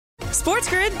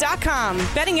SportsGrid.com.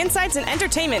 Betting insights and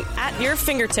entertainment at your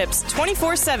fingertips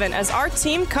 24/7 as our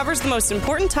team covers the most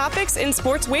important topics in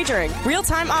sports wagering.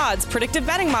 Real-time odds, predictive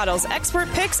betting models, expert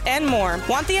picks, and more.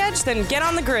 Want the edge? Then get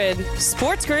on the grid.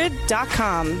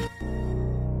 SportsGrid.com.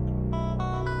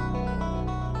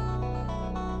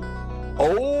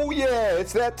 Oh, yeah,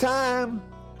 it's that time.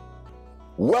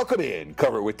 Welcome in.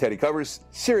 Cover It with Teddy Covers,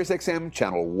 Sirius XM,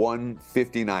 Channel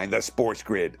 159, the Sports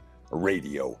Grid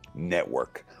Radio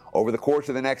Network. Over the course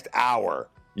of the next hour,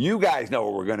 you guys know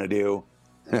what we're going to do.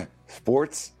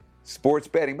 Sports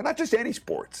betting, but not just any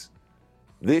sports.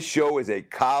 This show is a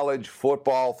college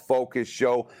football-focused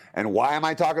show. And why am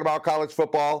I talking about college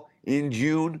football in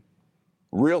June?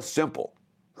 Real simple.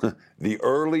 The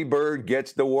early bird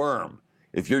gets the worm.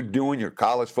 If you're doing your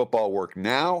college football work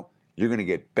now, you're going to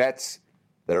get bets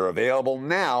that are available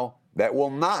now that will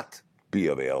not be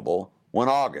available when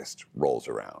August rolls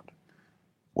around.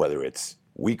 Whether it's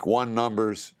week one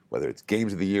numbers, whether it's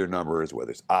games of the year numbers,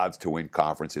 whether it's odds to win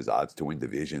conferences, odds to win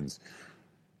divisions,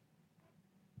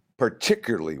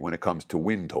 particularly when it comes to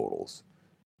win totals,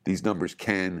 these numbers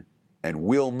can and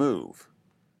will move.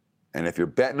 And if you're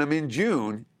betting them in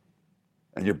June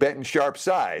and you're betting sharp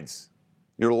sides,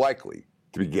 you're likely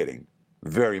to be getting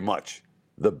very much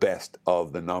the best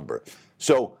of the number.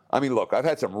 So, I mean, look, I've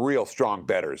had some real strong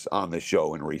bettors on this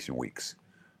show in recent weeks.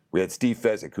 We had Steve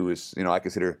Fezzik, who is, I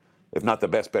consider, if not the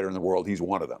best bettor in the world, he's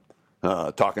one of them.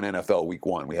 Talking NFL week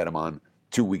one. We had him on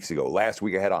 2 weeks ago. Last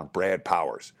week I had on Brad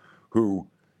Powers, who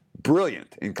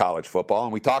brilliant in college football.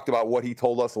 And we talked about what he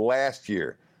told us last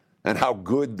year and how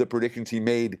good the predictions he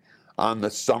made on the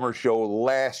summer show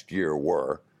last year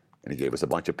were. And he gave us a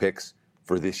bunch of picks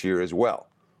for this year as well.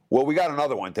 Well, we got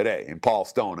another one today in Paul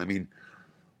Stone. I mean,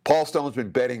 Paul Stone's been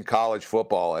betting college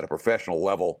football at a professional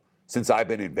level since I've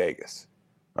been in Vegas.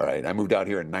 All right, I moved out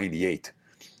here in '98.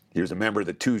 He was a member of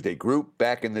the Tuesday group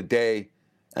back in the day,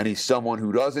 and he's someone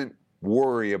who doesn't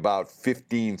worry about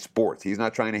 15 sports. He's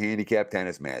not trying to handicap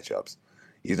tennis matchups.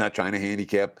 He's not trying to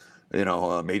handicap,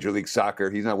 Major League Soccer.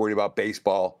 He's not worried about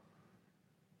baseball.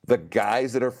 The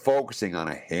guys that are focusing on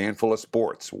a handful of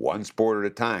sports, one sport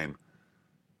at a time,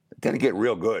 tend to get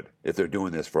real good if they're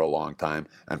doing this for a long time.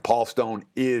 And Paul Stone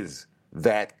is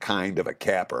that kind of a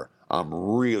capper. I'm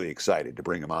really excited to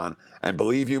bring him on. And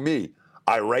believe you me,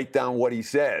 I write down what he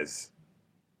says.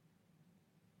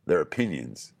 They're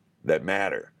opinions that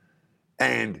matter.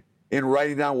 And in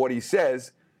writing down what he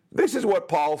says, this is what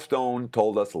Paul Stone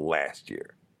told us last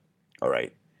year. All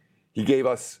right. He gave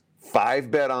us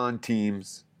 5 bet on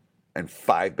teams and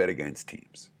 5 bet against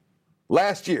teams.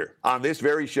 Last year on this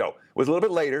very show, it was a little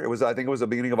bit later. I think it was the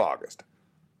beginning of August.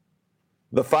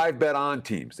 The 5 bet on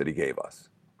teams that he gave us.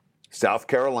 South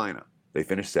Carolina, they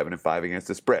finished 7-5 against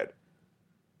the spread.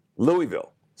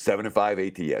 Louisville,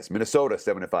 7-5 ATS. Minnesota,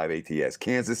 7-5 ATS.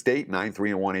 Kansas State,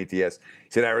 9-3-1 ATS. He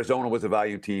said Arizona was a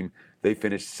value team. They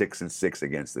finished 6-6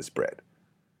 against the spread.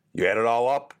 You add it all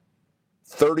up,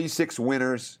 36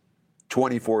 winners,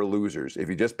 24 losers. If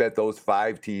you just bet those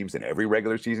 5 teams in every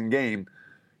regular season game,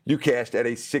 you cashed at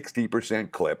a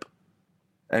 60% clip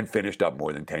and finished up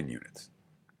more than 10 units.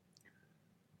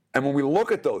 And when we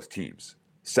look at those teams,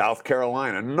 South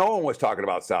Carolina, no one was talking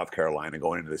about South Carolina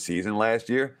going into the season last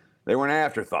year. They were an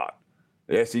afterthought.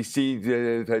 The SEC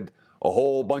had a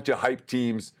whole bunch of hype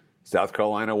teams. South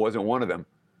Carolina wasn't one of them.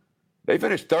 They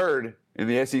finished 3rd in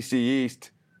the SEC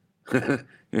East. They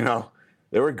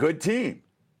were a good team.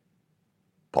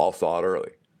 Paul saw it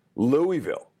early.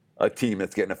 Louisville, a team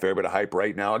that's getting a fair bit of hype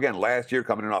right now. Again, last year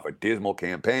coming in off a dismal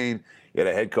campaign. You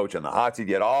had a head coach on the hot seat.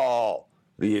 You had all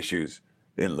the issues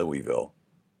in Louisville.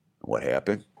 What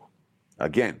happened?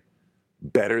 Again,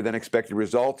 better than expected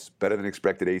results, better than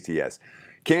expected ATS.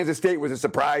 Kansas State was a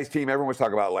surprise team everyone was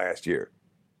talking about last year.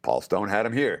 Paul Stone had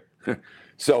them here.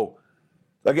 So,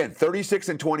 again,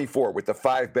 36-24 with the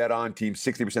 5 bet on teams,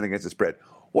 60% against the spread.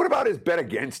 What about his bet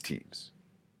against teams?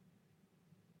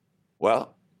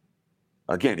 Well,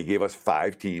 again, he gave us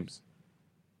 5 teams.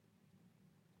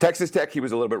 Texas Tech, he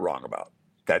was a little bit wrong about.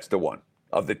 That's the one.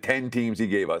 Of the 10 teams he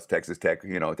gave us, Texas Tech,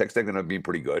 Texas Tech ended up being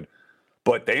pretty good.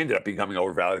 But they ended up becoming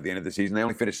overvalued at the end of the season. They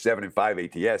only finished 7-5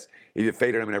 ATS. If you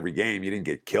faded them in every game, you didn't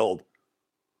get killed.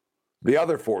 The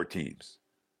other 4 teams,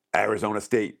 Arizona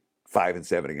State,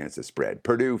 5-7 against the spread.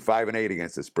 Purdue, 5-8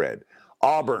 against the spread.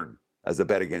 Auburn, as a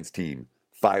bet against team,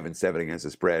 5-7 against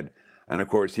the spread. And, of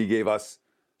course, he gave us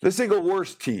the single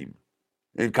worst team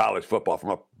in college football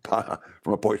from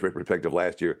a point spread perspective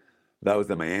last year. That was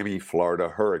the Miami, Florida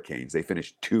Hurricanes. They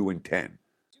finished 2-10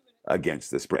 against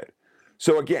the spread.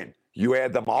 So, again, you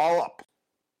add them all up.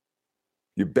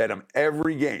 You bet them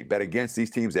every game, bet against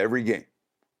these teams every game.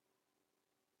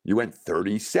 You went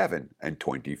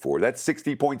 37-24. That's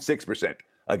 60.6%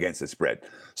 against the spread.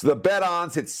 So the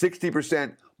bet-ons hit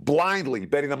 60% blindly,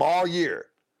 betting them all year.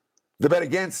 The bet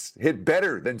against hit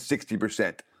better than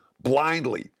 60%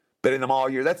 blindly, betting them all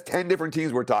year. That's 10 different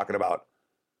teams we're talking about.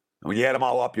 And when you add them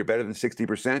all up, you're better than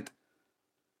 60%.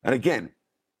 And again,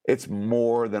 it's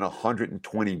more than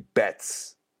 120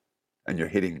 bets, and you're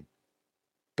hitting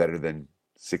better than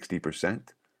 60%.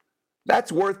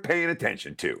 That's worth paying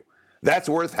attention to. That's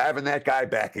worth having that guy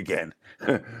back again.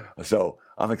 So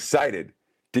I'm excited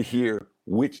to hear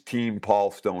which team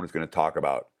Paul Stone is going to talk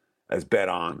about as bet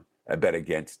on and bet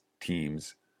against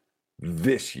teams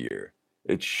this year.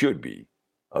 It should be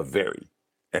a very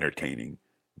entertaining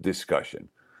discussion.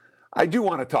 I do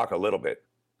want to talk a little bit,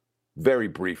 very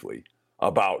briefly,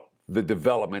 about the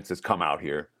developments that's come out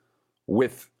here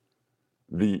with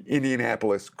the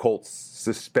Indianapolis Colts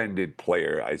suspended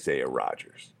player Isaiah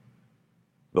Rodgers.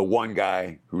 The one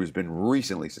guy who has been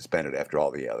recently suspended after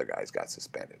all the other guys got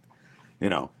suspended.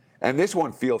 And this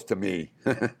one feels to me,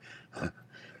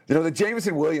 the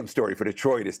Jameson Williams story for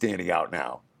Detroit is standing out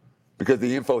now because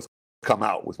the info's come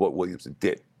out with what Williamson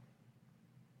did.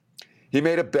 He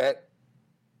made a bet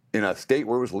in a state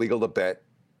where it was legal to bet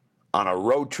on a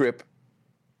road trip,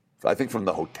 I think from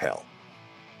the hotel.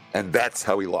 And that's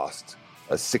how he lost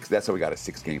that's how he got a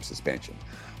 6-game suspension.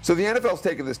 So the NFL's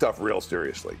taking this stuff real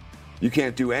seriously. You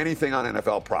can't do anything on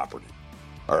NFL property,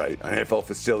 all right, on NFL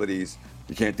facilities.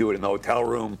 You can't do it in the hotel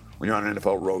room when you're on an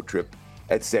NFL road trip,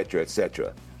 et cetera, et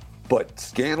cetera. But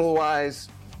scandal-wise,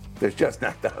 there's just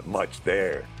not that much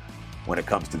there when it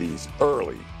comes to these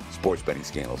early sports betting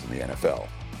scandals in the NFL.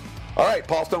 All right,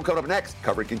 Paul Stone coming up next.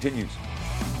 Coverage continues.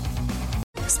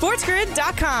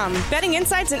 SportsGrid.com. Betting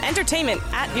insights and entertainment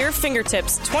at your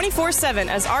fingertips 24/7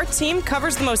 as our team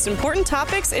covers the most important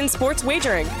topics in sports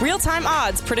wagering. Real-time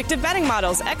odds, predictive betting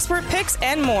models, expert picks,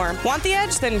 and more. Want the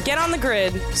edge? Then get on the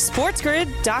grid.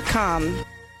 SportsGrid.com.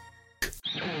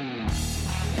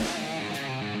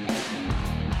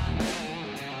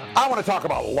 I want to talk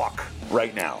about luck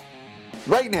right now.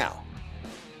 Right now.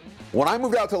 When I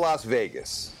moved out to Las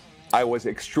Vegas, I was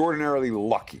extraordinarily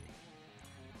lucky.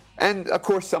 And, of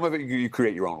course, some of it you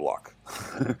create your own luck,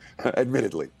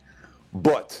 admittedly.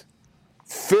 But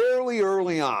fairly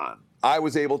early on, I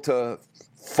was able to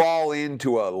fall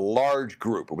into a large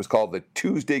group. It was called the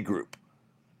Tuesday Group.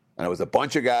 And it was a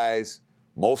bunch of guys,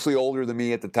 mostly older than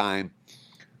me at the time,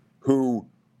 who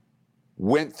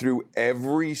went through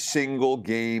every single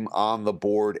game on the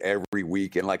board every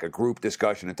week in like a group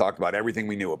discussion and talked about everything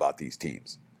we knew about these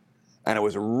teams. And it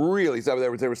was really,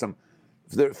 there were some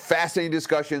fascinating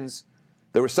discussions.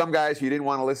 There were some guys who you didn't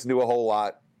want to listen to a whole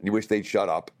lot, and you wish they'd shut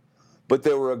up. But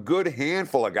there were a good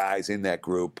handful of guys in that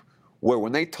group where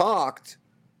when they talked,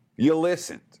 you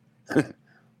listened.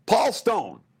 Paul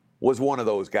Stone was one of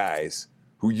those guys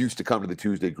who used to come to the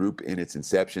Tuesday Group in its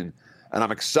inception, and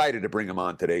I'm excited to bring him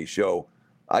on today's show.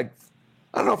 I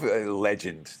don't know if a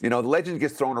legend. The legend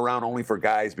gets thrown around only for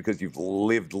guys because you've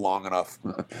lived long enough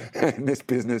in this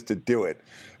business to do it.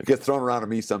 It gets thrown around to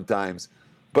me sometimes.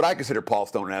 But I consider Paul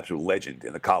Stone an absolute legend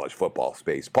in the college football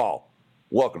space. Paul,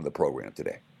 welcome to the program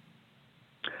today.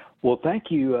 Well,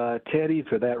 thank you, Teddy,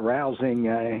 for that rousing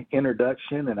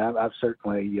introduction. And I've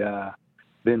certainly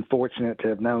been fortunate to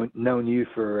have known you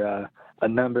for a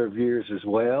number of years as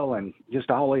well, and just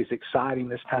always exciting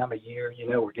this time of year.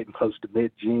 We're getting close to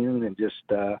mid-June and just,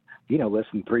 less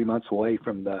than 3 months away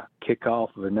from the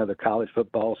kickoff of another college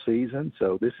football season.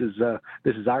 So this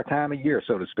is our time of year,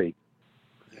 so to speak.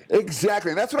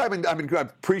 Exactly, and that's what I've been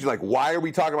preaching. Like, why are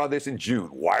we talking about this in June?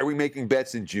 Why are we making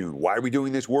bets in June? Why are we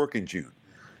doing this work in June?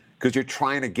 Because you're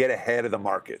trying to get ahead of the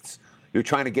markets. You're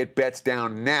trying to get bets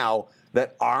down now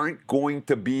that aren't going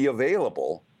to be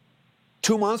available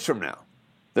 2 months from now.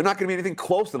 They're not going to be anything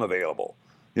close to them available.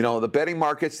 The betting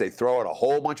markets, they throw out a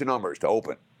whole bunch of numbers to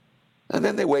open. And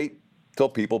then they wait till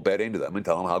people bet into them and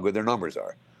tell them how good their numbers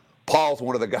are. Paul's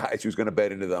one of the guys who's going to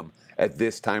bet into them at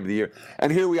this time of the year.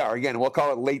 And here we are again. We'll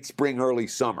call it late spring, early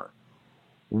summer.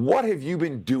 What have you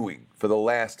been doing for the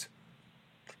last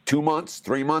 2 months,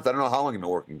 3 months? I don't know how long you've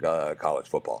been working college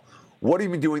football. What have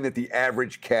you been doing that the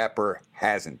average capper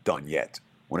hasn't done yet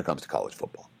when it comes to college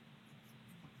football?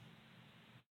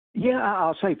 Yeah,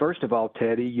 I'll say, first of all,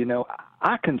 Teddy,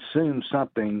 I consume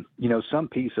something, some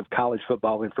piece of college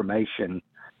football information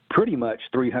pretty much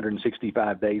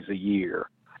 365 days a year.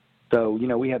 So,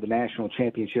 we had the national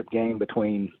championship game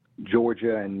between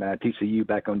Georgia and TCU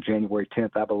back on January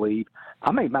 10th, I believe.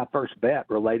 I made my first bet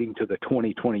relating to the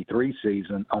 2023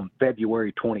 season on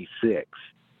February 26th.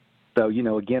 So,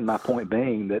 again, my point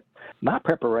being that my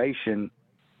preparation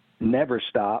never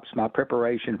stops. My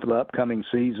preparation for the upcoming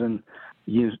season,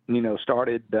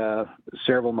 started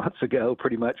several months ago,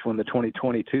 pretty much when the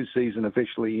 2022 season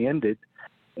officially ended.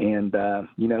 And,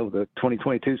 the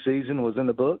 2022 season was in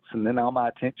the books, and then all my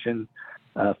attention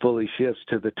fully shifts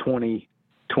to the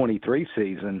 2023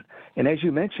 season. And as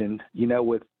you mentioned,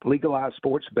 with legalized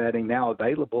sports betting now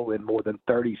available in more than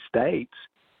 30 states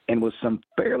and with some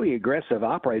fairly aggressive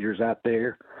operators out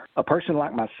there, a person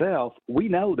like myself, we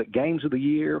know that games of the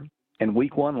year and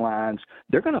week one lines,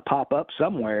 they're going to pop up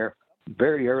somewhere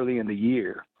very early in the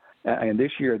year. And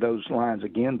this year, those lines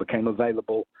again became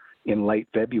available in late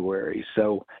February.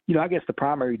 So, I guess the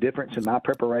primary difference in my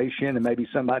preparation and maybe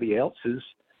somebody else's,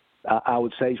 I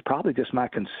would say, is probably just my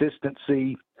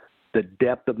consistency, the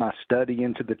depth of my study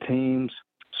into the teams.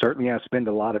 Certainly, I spend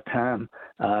a lot of time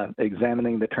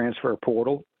examining the transfer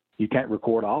portal. You can't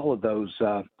record all of those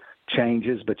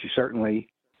changes, but you certainly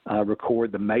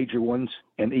record the major ones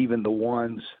and even the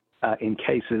ones in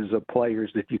cases of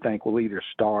players that you think will either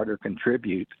start or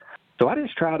contribute. So I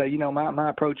just try to, my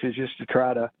approach is just to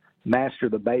try to master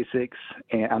the basics.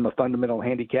 And I'm a fundamental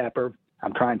handicapper.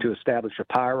 I'm trying to establish a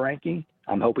power ranking.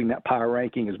 I'm hoping that power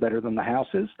ranking is better than the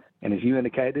houses. And as you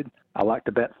indicated, I like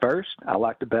to bet first. I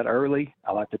like to bet early.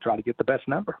 I like to try to get the best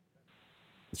number.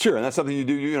 Sure, and that's something you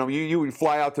do. You would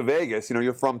fly out to Vegas.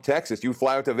 You're from Texas. You would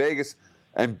fly out to Vegas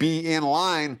and be in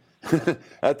line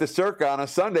at the Circa on a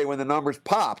Sunday when the numbers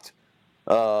popped,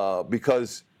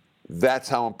 because that's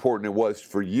how important it was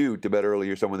for you to bet early.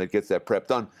 You're someone that gets that prep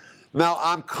done. Now,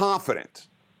 I'm confident.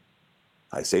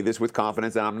 I say this with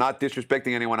confidence, and I'm not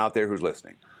disrespecting anyone out there who's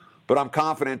listening, but I'm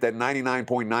confident that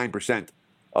 99.9%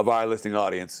 of our listening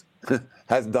audience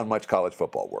hasn't done much college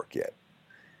football work yet.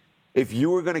 If you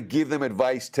were going to give them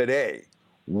advice today,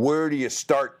 where do you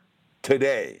start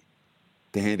today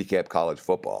to handicap college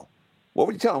football? What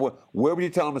would you tell them? Where would you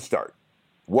tell them to start?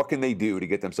 What can they do to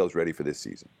get themselves ready for this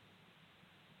season?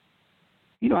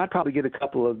 I'd probably get a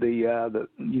couple of the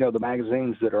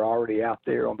magazines that are already out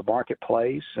there on the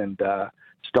marketplace and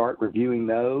start reviewing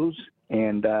those.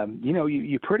 And,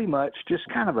 you pretty much just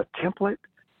kind of a template,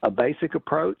 a basic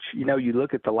approach. You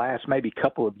look at the last maybe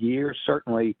couple of years,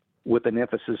 certainly with an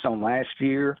emphasis on last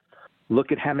year,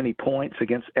 look at how many points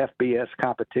against FBS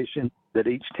competition that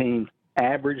each team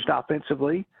averaged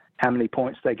offensively, how many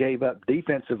points they gave up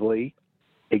defensively,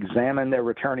 examine their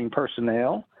returning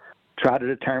personnel, try to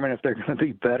determine if they're going to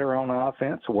be better on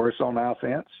offense, worse on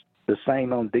offense, the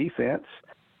same on defense,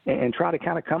 and try to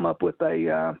kind of come up with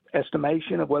a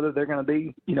estimation of whether they're going to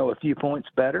be, a few points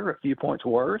better, a few points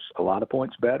worse, a lot of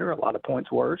points better, a lot of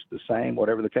points worse, the same,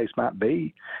 whatever the case might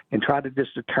be, and try to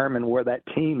just determine where that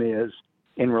team is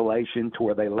in relation to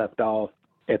where they left off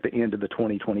at the end of the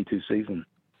 2022 season.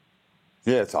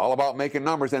 Yeah, it's all about making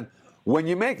numbers. And when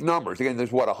you make numbers, again,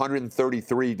 there's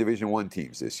 133 Division I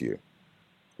teams this year.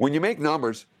 When you make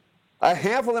numbers, a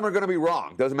half of them are going to be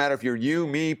wrong. Doesn't matter if you're you,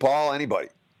 me, Paul, anybody.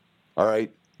 All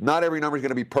right? Not every number is going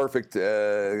to be perfect,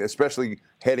 especially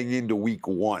heading into week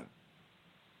one.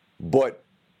 But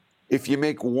if you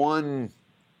make one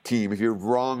team, if you're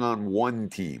wrong on one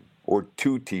team or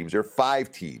two teams or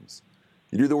five teams,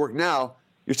 you do the work now,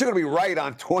 you're still going to be right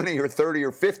on 20 or 30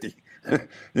 or 50.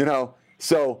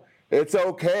 So it's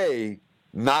okay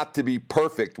not to be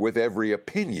perfect with every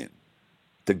opinion.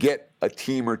 To get a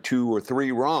team or two or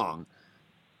three wrong,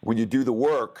 when you do the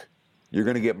work, you're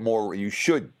going to get more. You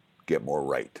should get more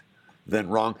right than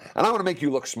wrong. And I want to make you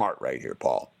look smart right here,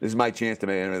 Paul. This is my chance to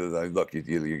make look.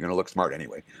 You're going to look smart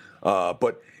anyway.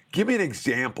 But give me an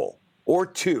example or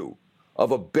two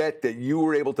of a bet that you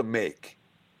were able to make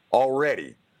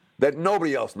already that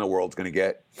nobody else in the world's going to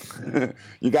get.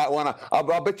 You got one?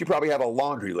 I'll bet you probably have a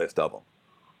laundry list of them.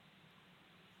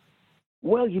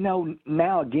 Well,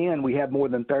 now again, we have more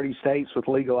than 30 states with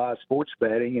legalized sports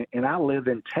betting, and I live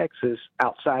in Texas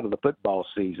outside of the football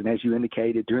season. As you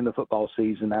indicated, during the football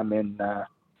season, I'm in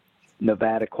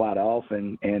Nevada quite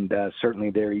often, and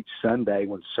certainly there each Sunday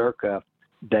when Circa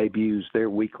debuts their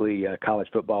weekly college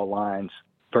football lines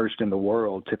first in the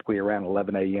world, typically around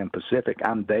 11 a.m. Pacific.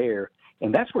 I'm there,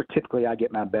 and that's where typically I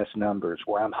get my best numbers,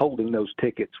 where I'm holding those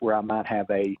tickets where I might have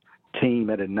a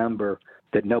team at a number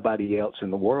that nobody else in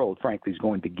the world, frankly, is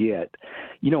going to get.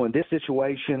 In this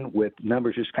situation with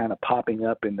numbers just kind of popping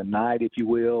up in the night, if you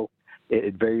will,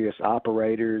 at various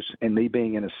operators, and me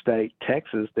being in a state,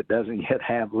 Texas, that doesn't yet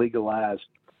have legalized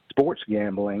sports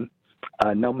gambling,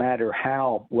 no matter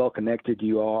how well-connected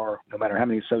you are, no matter how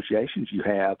many associations you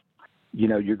have,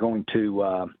 you're going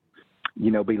to,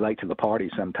 be late to the party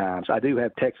sometimes. I do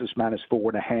have Texas minus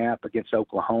 4.5 against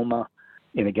Oklahoma.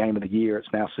 In a game of the year, it's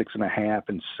now 6.5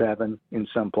 and 7 in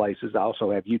some places. I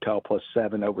also have Utah plus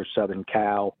 7 over Southern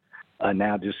Cal.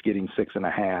 now just getting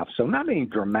 6.5. So not any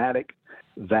dramatic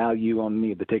value on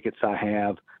any of the tickets I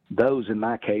have. Those, in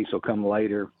my case, will come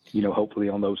later, hopefully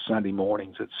on those Sunday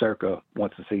mornings at Circa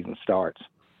once the season starts.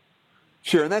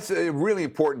 Sure, and that's really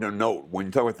important to note when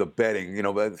you talk about the betting.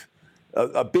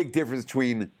 A big difference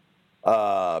between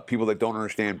people that don't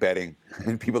understand betting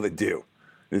and people that do.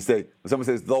 When someone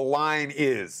says the line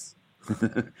is,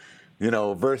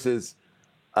 versus,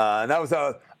 and that was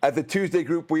at the Tuesday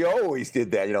group, we always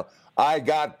did that. I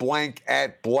got blank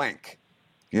at blank.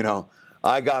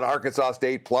 I got Arkansas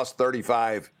State plus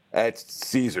 35 at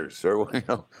Caesars or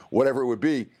whatever it would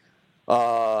be.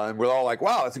 And we're all like,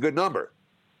 wow, that's a good number.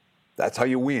 That's how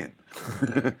you win.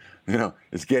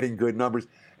 It's getting good numbers.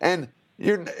 And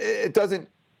it doesn't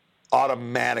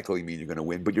automatically mean you're going to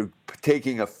win, but you're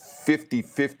taking a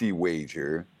 50-50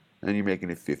 wager and you're making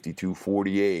it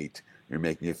 52-48. You're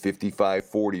making it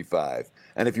 55-45.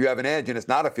 And if you have an edge and it's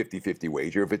not a 50-50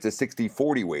 wager, if it's a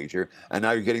 60-40 wager, and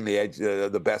now you're getting the edge,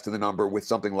 the best of the number with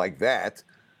something like that,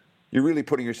 you're really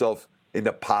putting yourself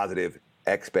into positive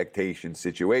expectation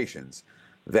situations.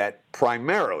 That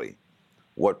primarily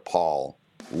what Paul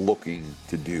is looking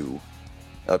to do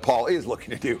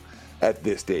at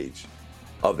this stage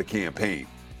of the campaign.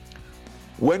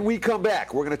 When we come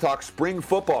back, we're going to talk spring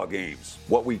football games,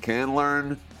 what we can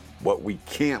learn, what we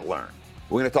can't learn.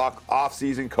 We're going to talk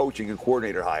off-season coaching and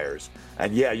coordinator hires.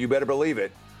 And yeah, you better believe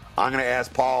it, I'm going to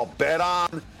ask Paul, bet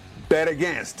on, bet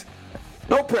against.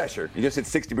 No pressure. He just hit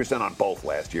 60% on both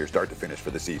last year, start to finish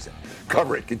for the season.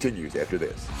 Cover It continues after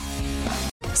this.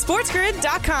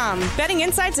 SportsGrid.com. Betting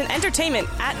insights and entertainment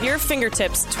at your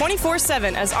fingertips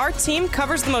 24/7 as our team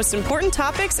covers the most important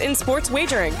topics in sports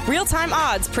wagering. Real-time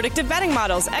odds, predictive betting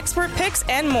models, expert picks,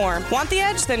 and more. Want the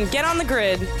edge? Then get on the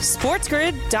grid.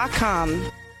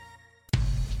 SportsGrid.com.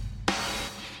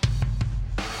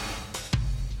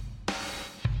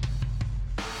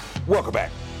 Welcome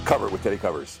back. Cover It with Teddy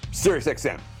Covers. Sirius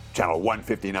XM, channel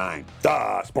 159,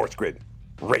 the Sports Grid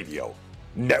Radio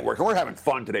Network. And we're having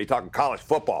fun today talking college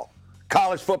football.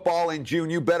 College football in June.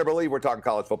 You better believe we're talking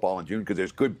college football in June because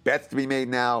there's good bets to be made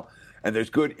now and there's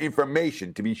good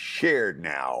information to be shared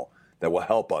now that will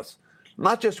help us.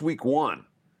 Not just week one.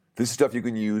 This is stuff you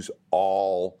can use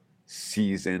all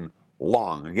season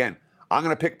long. Again, I'm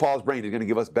going to pick Paul's brain. He's going to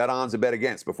give us bet-ons and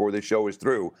bet-against before this show is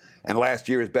through. And last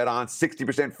year, his bet-on,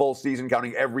 60% full season,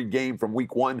 counting every game from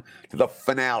week one to the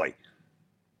finale.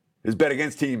 His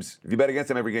bet-against teams, if you bet against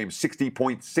them every game,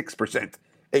 60.6%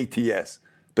 ATS.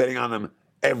 Betting on them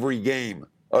every game,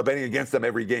 or betting against them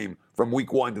every game from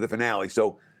week one to the finale.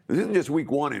 So this isn't just week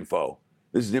one info.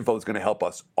 This is info that's going to help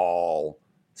us all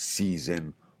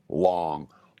season long.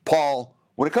 Paul,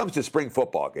 when it comes to spring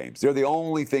football games, they're the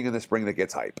only thing in the spring that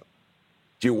gets hype.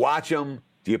 Do you watch them?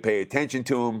 Do you pay attention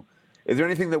to them? Is there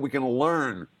anything that we can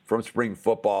learn from spring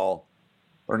football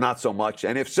or not so much?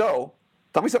 And if so,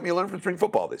 tell me something you learned from spring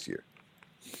football this year.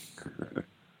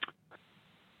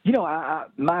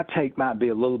 My take might be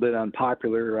a little bit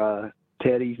unpopular,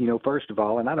 Teddy. First of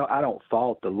all, and I don't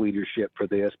fault the leadership for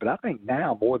this, but I think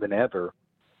now more than ever,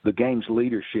 the game's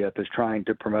leadership is trying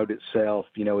to promote itself,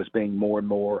 as being more and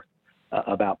more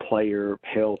about player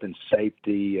health and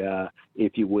safety,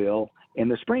 if you will. And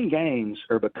the spring games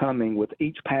are becoming, with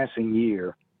each passing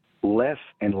year, less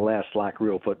and less like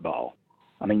real football.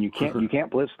 I mean, you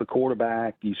can't blitz the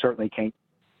quarterback. You certainly can't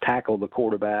tackle the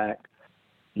quarterback.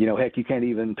 Heck, you can't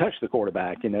even touch the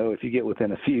quarterback. If you get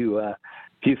within a few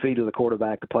feet of the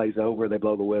quarterback, the play's over. They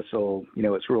blow the whistle.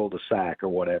 It's ruled a sack or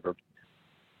whatever.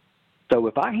 So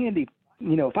if I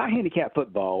handicap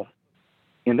football,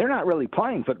 and they're not really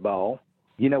playing football,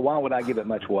 why would I give it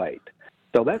much weight?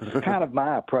 So that's kind of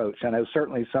my approach. I know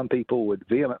certainly some people would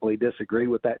vehemently disagree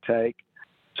with that take.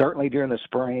 Certainly during the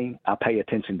spring, I pay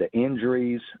attention to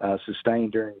injuries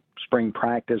sustained during spring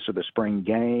practice or the spring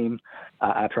game.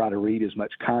 I try to read as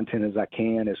much content as I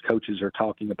can as coaches are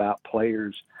talking about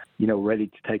players, ready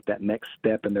to take that next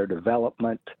step in their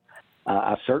development.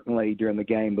 I certainly, during the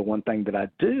game, the one thing that I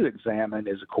do examine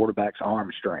is a quarterback's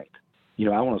arm strength.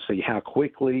 I want to see how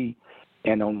quickly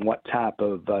and on what type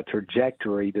of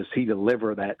trajectory does he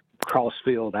deliver that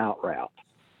cross-field out route.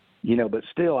 But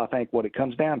still, I think what it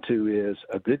comes down to is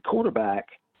a good quarterback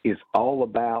is all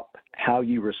about how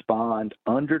you respond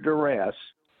under duress.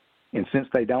 And since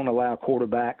they don't allow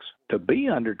quarterbacks to be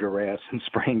under duress in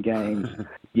spring games,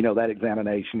 that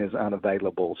examination is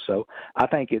unavailable. So I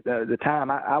think at the time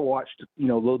I watched, a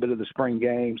little bit of the spring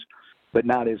games, but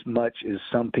not as much as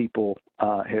some people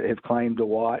have claimed to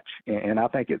watch. And I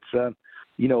think it's,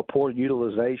 poor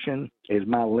utilization is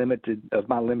my limited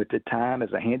time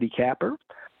as a handicapper.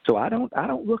 So I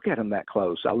don't look at them that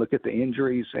close. I look at the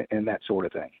injuries and that sort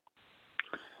of thing.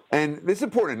 And this is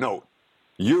important to note.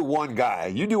 You're one guy.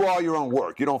 You do all your own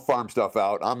work. You don't farm stuff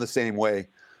out. I'm the same way.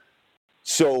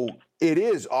 So it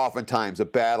is oftentimes a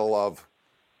battle of,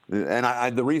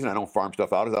 and the reason I don't farm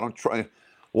stuff out is I don't try.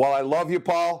 While I love you,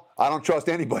 Paul, I don't trust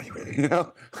anybody,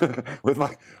 with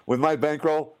my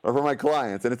bankroll or for my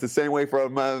clients, and it's the same way for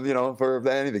for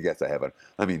any of the guests I have.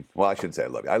 I mean, well, I shouldn't say I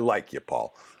love you. I like you,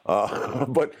 Paul,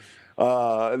 but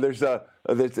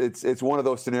it's one of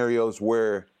those scenarios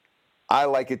where I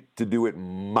like it to do it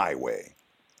my way,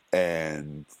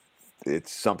 and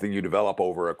it's something you develop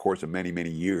over a course of many,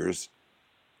 many years.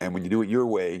 And when you do it your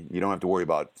way, you don't have to worry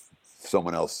about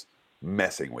someone else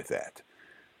messing with that.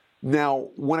 Now,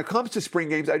 when it comes to spring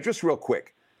games, just real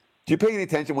quick, do you pay any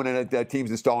attention when a team's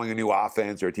installing a new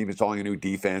offense or a team's installing a new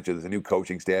defense or there's a new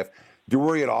coaching staff? Do you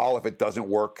worry at all if it doesn't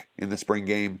work in the spring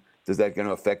game? Does that going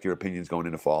to affect your opinions going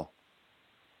into fall?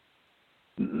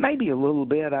 Maybe a little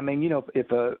bit. I mean,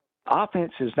 if a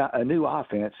offense is not a new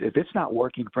offense, if it's not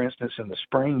working, for instance, in the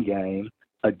spring game,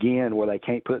 again, where they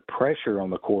can't put pressure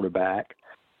on the quarterback,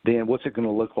 then what's it going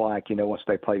to look like, once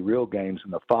they play real games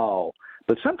in the fall?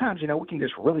 But sometimes, we can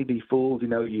just really be fooled.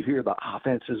 You hear the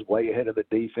offense is way ahead of the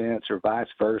defense or vice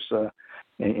versa,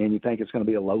 and you think it's going to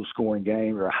be a low-scoring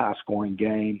game or a high-scoring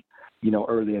game,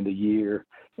 early in the year,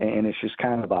 and it's just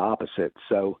kind of the opposite.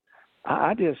 So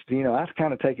I just, I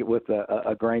kind of take it with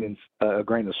a grain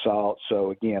of salt. So,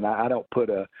 again, I don't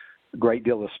put a great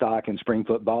deal of stock in spring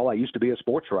football. I used to be a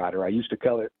sports writer. I used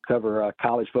to cover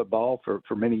college football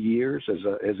for many years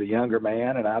as a younger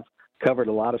man, and I've covered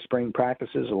a lot of spring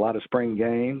practices, a lot of spring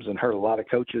games, and heard a lot of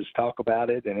coaches talk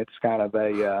about it. And it's kind of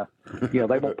a, they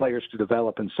want players to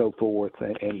develop and so forth,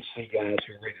 and see guys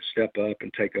who are ready to step up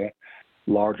and take a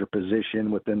larger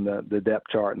position within the depth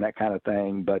chart and that kind of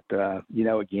thing. But,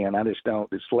 again, I just don't.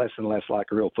 It's less and less like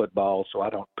real football, so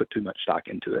I don't put too much stock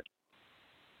into it.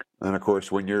 And, of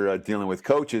course, when you're dealing with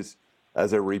coaches,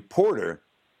 as a reporter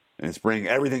in spring,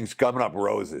 everything's coming up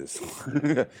roses.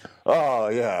 Oh,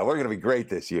 yeah, we're going to be great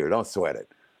this year. Don't sweat it.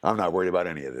 I'm not worried about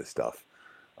any of this stuff.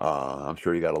 I'm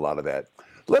sure you got a lot of that.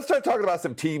 Let's start talking about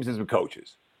some teams and some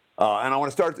coaches. And I want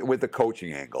to start with the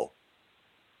coaching angle.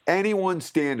 Anyone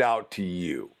stand out to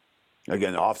you?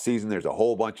 Again, off season, there's a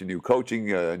whole bunch of new coaching,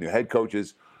 new head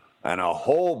coaches, and a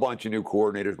whole bunch of new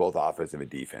coordinators, both offensive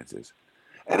and defenses.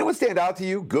 Anyone stand out to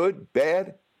you? Good,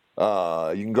 bad?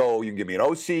 You can give me an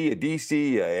OC, a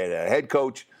DC, a head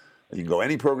coach. You can go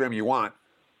any program you want.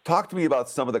 Talk to me about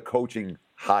some of the coaching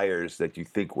hires that you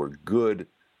think were good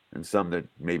and some that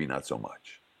maybe not so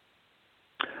much.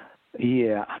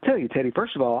 Yeah, I'll tell you, Teddy,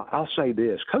 first of all, I'll say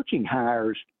this. Coaching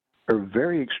hires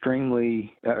are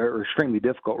extremely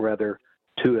difficult,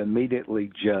 to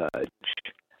immediately judge.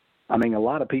 I mean, a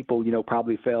lot of people,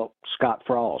 probably felt Scott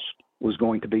Frost was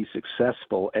going to be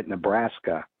successful at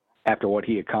Nebraska after what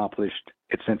he accomplished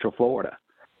at Central Florida.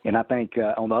 And I think,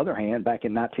 on the other hand, back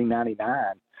in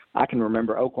 1999, I can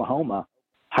remember Oklahoma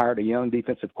hired a young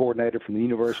defensive coordinator from the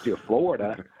University of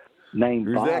Florida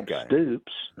named Bob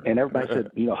Stoops, and everybody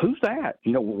said, who's that?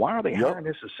 Why are they hiring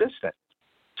this assistant?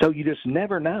 So you just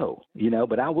never know,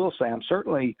 But I will say I'm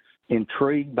certainly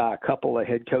intrigued by a couple of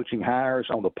head coaching hires.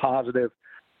 On the positive,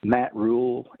 Matt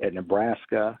Rule at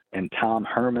Nebraska and Tom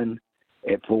Herman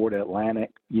at Florida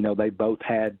Atlantic. They both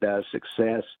had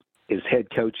success as head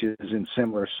coaches in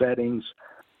similar settings.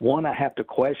 One I have to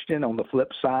question on the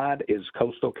flip side is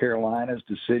Coastal Carolina's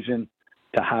decision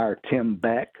to hire Tim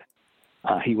Beck.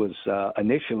 He was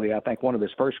initially, I think, one of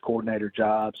his first coordinator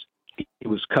jobs. He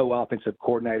was co-offensive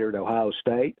coordinator at Ohio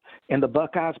State, and the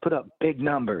Buckeyes put up big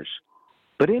numbers.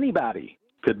 But anybody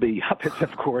could be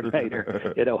offensive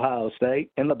coordinator at Ohio State,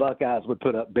 and the Buckeyes would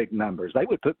put up big numbers. They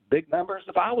would put big numbers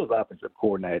if I was offensive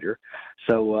coordinator.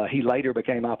 So he later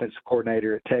became offensive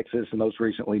coordinator at Texas and most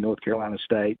recently North Carolina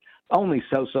State. Only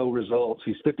so-so results.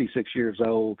 He's 56 years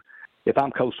old. If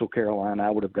I'm Coastal Carolina, I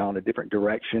would have gone a different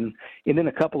direction. And then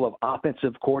a couple of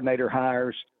offensive coordinator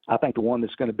hires. I think the one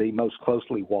that's going to be most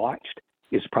closely watched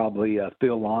is probably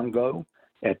Phil Longo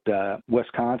at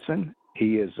Wisconsin.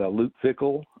 He is Luke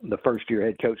Fickell, the first-year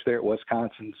head coach there at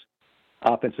Wisconsin's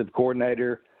offensive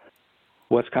coordinator.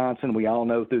 Wisconsin, we all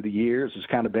know through the years, has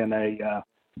kind of been a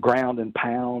ground and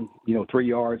pound, 3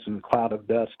 yards and cloud of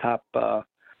dust type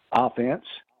offense.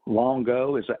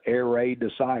 Longo is an air raid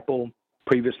disciple,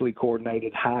 previously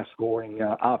coordinated high-scoring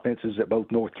offenses at both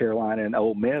North Carolina and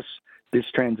Ole Miss. This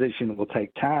transition will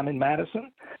take time in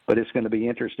Madison, but it's going to be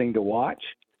interesting to watch.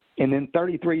 And then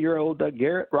 33-year-old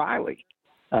Garrett Riley,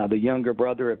 the younger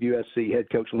brother of USC head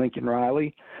coach Lincoln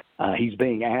Riley. He's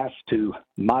being asked to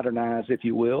modernize, if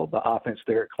you will, the offense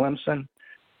there at Clemson.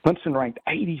 Clemson ranked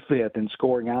 85th in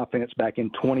scoring offense back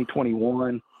in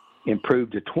 2021.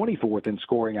 improved to 24th in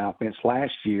scoring offense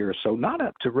last year, so not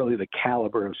up to really the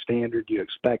caliber of standard you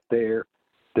expect there.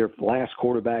 Their last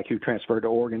quarterback who transferred to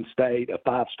Oregon State, a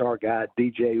five-star guy,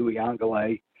 DJ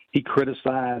Uyangale, he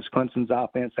criticized Clemson's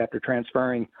offense after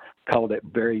transferring, called it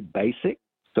very basic.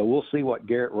 So we'll see what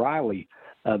Garrett Riley,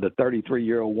 the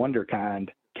 33-year-old wonderkind,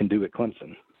 can do at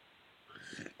Clemson.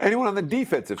 Anyone on the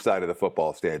defensive side of the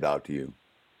football stand out to you?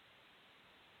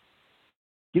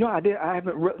 I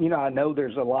haven't. I know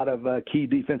there's a lot of key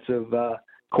defensive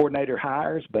coordinator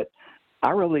hires, but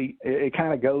it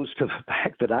kind of goes to the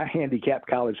fact that I handicap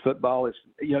college football. It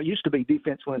used to be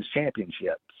defense wins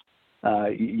championships,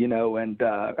 and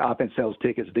offense sells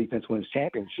tickets, defense wins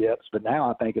championships. But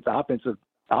now I think it's offense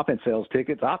sells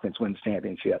tickets, offense wins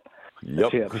championship.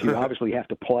 Yep. You obviously have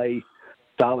to play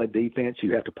solid defense.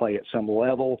 You have to play at some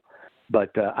level.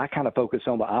 But I kind of focus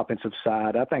on the offensive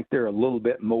side. I think they're a little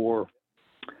bit more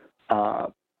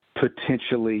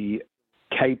potentially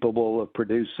capable of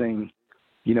producing,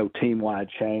 team-wide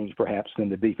change perhaps than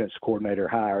the defense coordinator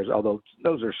hires, although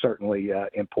those are certainly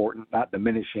important, not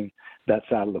diminishing that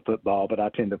side of the football, but I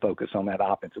tend to focus on that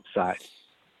offensive side.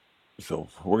 So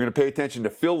we're going to pay attention to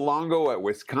Phil Longo at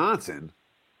Wisconsin,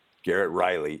 Garrett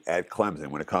Riley at Clemson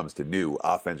when it comes to new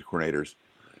offensive coordinators.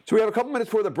 So we have a couple minutes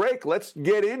before the break. Let's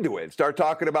get into it. Start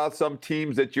talking about some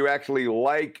teams that you actually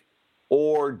like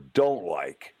or don't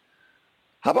like.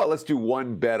 How about let's do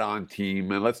one bet on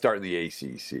team, and let's start in the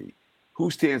ACC.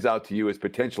 Who stands out to you as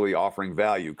potentially offering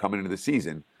value coming into the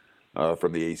season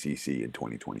from the ACC in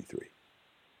 2023?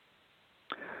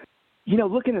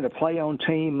 Looking at a play-on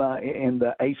team in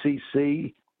the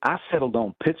ACC, I settled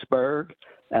on Pittsburgh,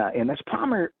 and that's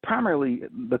primarily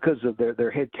because of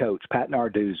their head coach, Pat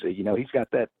Narduzzi. He's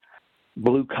got that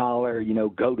blue-collar,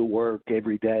 go to work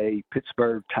every day,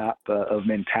 Pittsburgh type of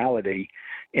mentality.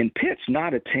 And Pitt's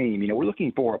not a team. We're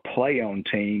looking for a play-on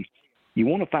team. You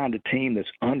want to find a team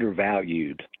that's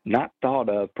undervalued, not thought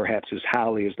of perhaps as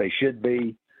highly as they should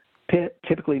be. Pitt,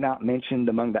 typically not mentioned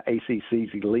among the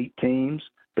ACC's elite teams,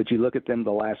 but you look at them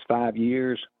the last 5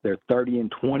 years, they're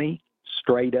 30-20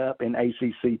 straight up in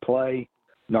ACC play.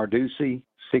 Narduzzi,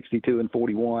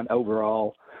 62-41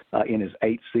 overall in his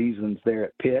 8 seasons there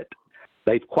at Pitt.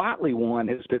 They've quietly won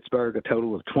as Pittsburgh a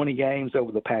total of 20 games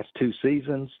over the past 2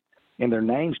 seasons. And their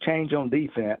names change on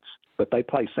defense, but they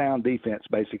play sound defense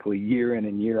basically year in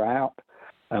and year out.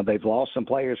 They've lost some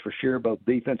players for sure, both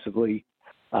defensively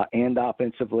and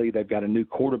offensively. They've got a new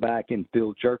quarterback in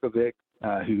Phil Jerkovic,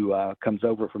 who comes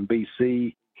over from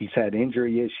BC. He's had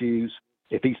injury issues.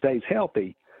 If he stays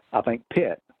healthy, I think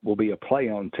Pitt will be a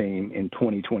play-on team in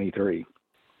 2023.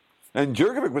 And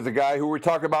Jerkovic was a guy who we're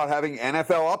talking about having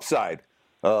NFL upside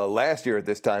last year at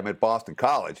this time at Boston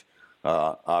College.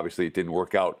 Obviously, it didn't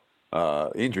work out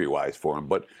injury-wise for him.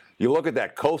 But you look at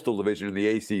that Coastal Division in the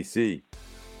ACC,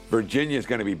 Virginia's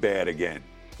going to be bad again.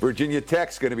 Virginia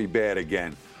Tech's going to be bad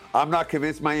again. I'm not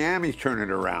convinced Miami's turning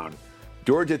it around.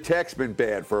 Georgia Tech's been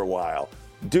bad for a while.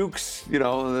 Duke's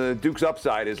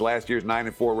upside is last year's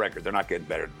 9-4 record. They're not getting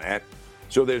better than that.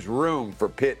 So there's room for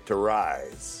Pitt to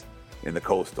rise in the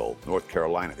Coastal. North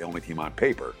Carolina, the only team on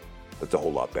paper that's a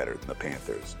whole lot better than the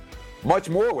Panthers. Much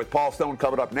more with Paul Stone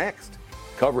covered up next.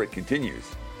 Cover It continues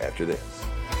after this.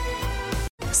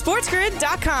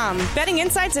 SportsGrid.com. Betting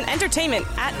insights and entertainment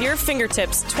at your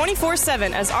fingertips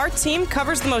 24/7 as our team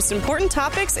covers the most important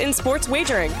topics in sports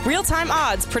wagering. Real-time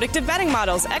odds, predictive betting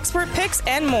models, expert picks,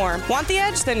 and more. Want the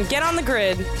edge? Then get on the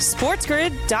grid.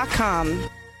 SportsGrid.com.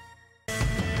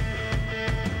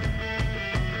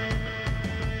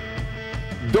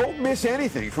 Don't miss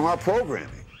anything from our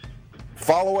programming.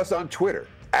 Follow us on Twitter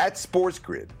at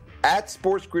SportsGrid, at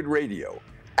SportsGrid Radio,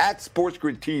 at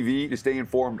SportsGrid TV to stay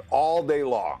informed all day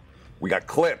long. We got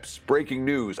clips, breaking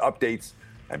news, updates,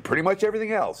 and pretty much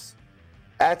everything else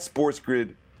at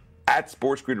SportsGrid, at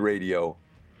SportsGrid Radio,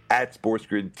 at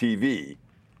SportsGrid TV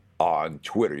on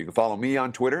Twitter. You can follow me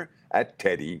on Twitter at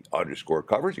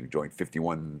Teddy_covers. You can join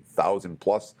 51,000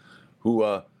 plus who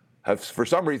have, for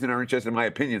some reason, are interested in my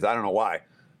opinions. I don't know why.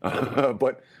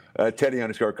 But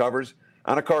Teddy_covers.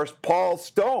 And of course, Paul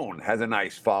Stone has a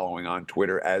nice following on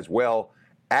Twitter as well,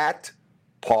 at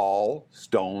Paul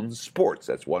Stone Sports.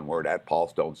 That's one word, at Paul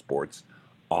Stone Sports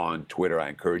on Twitter. I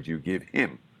encourage you to give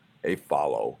him a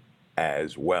follow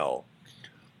as well.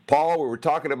 Paul, we were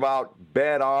talking about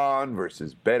bet on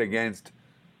versus bet against,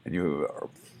 and you are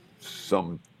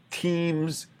some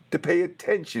teams to pay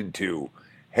attention to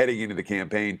heading into the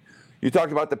campaign. You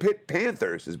talked about the Pitt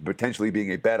Panthers as potentially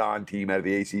being a bet-on team out of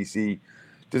the ACC.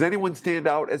 Does anyone stand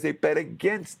out as a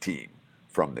bet-against team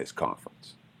from this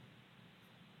conference?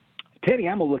 Teddy,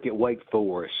 I'm going to look at Wake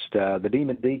Forest. The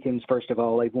Demon Deacons, first of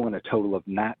all, they've won a total of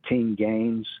 19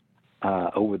 games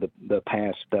over the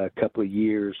past couple of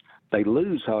years. They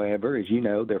lose, however, as you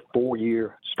know, their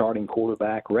 4-year starting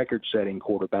quarterback, record-setting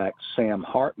quarterback, Sam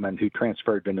Hartman, who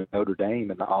transferred to Notre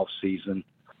Dame in the offseason.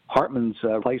 Hartman's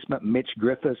replacement, Mitch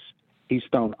Griffiths, he's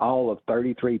thrown all of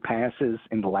 33 passes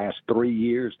in the last 3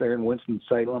 years there in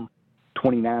Winston-Salem.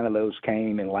 29 of those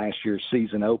came in last year's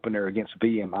season opener against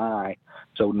VMI.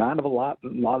 So not a lot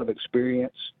of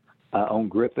experience on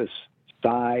Griffiths'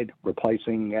 side,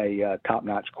 replacing a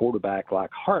top-notch quarterback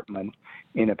like Hartman.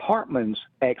 And if Hartman's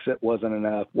exit wasn't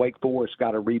enough, Wake Forest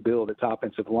got to rebuild its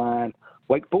offensive line.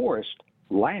 Wake Forest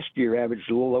last year averaged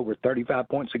a little over 35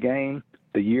 points a game.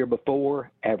 The year before,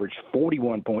 averaged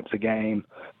 41 points a game.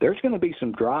 There's going to be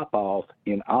some drop-off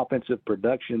in offensive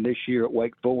production this year at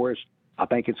Wake Forest. I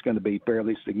think it's going to be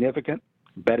fairly significant.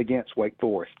 Bet against Wake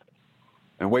Forest.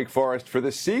 And Wake Forest, for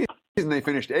the season, they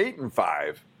finished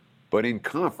 8-5, but in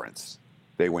conference,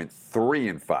 they went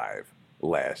 3-5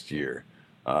 last year.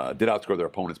 Did outscore their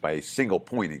opponents by a single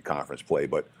point in conference play,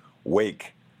 but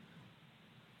Wake,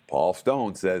 Paul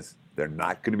Stone says they're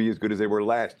not going to be as good as they were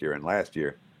last year. And last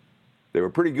year, they were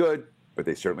pretty good, but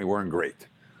they certainly weren't great.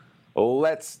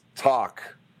 Let's talk.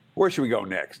 Where should we go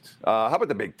next? How about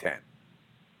the Big Ten?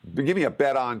 Give me a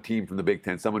bet-on team from the Big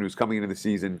Ten, someone who's coming into the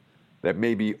season that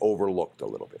may be overlooked a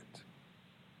little bit.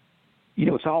 You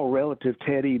know, it's all relative,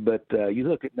 Teddy, but you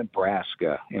look at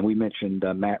Nebraska, and we mentioned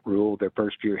Matt Rule, their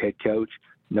first-year head coach.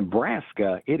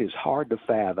 Nebraska, it is hard to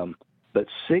fathom, but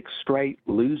 6 straight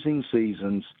losing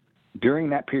seasons.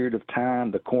 During that period of time,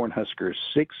 the Cornhuskers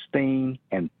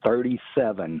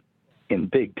 16-37 in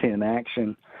Big Ten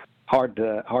action. Hard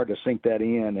to sink that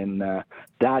in and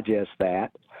digest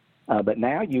that. But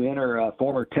now you enter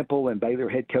former Temple and Baylor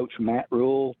head coach Matt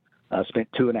Rule.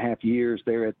 Spent 2.5 years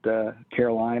there at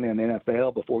Carolina and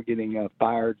NFL before getting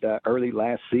fired early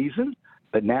last season.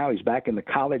 But now he's back in the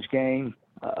college game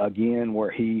again,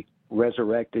 where he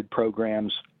resurrected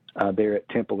programs there at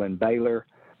Temple and Baylor.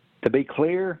 To be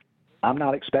clear, I'm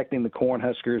not expecting the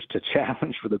Cornhuskers to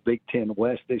challenge for the Big Ten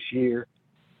West this year.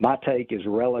 My take is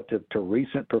relative to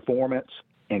recent performance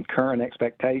and current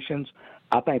expectations.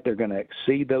 I think they're going to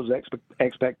exceed those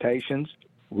expectations.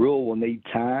 Rule will need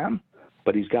time,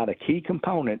 but he's got a key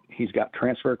component. He's got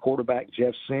transfer quarterback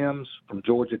Jeff Sims from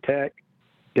Georgia Tech.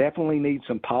 Definitely needs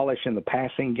some polish in the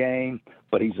passing game,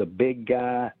 but he's a big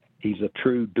guy. He's a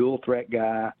true dual-threat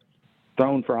guy.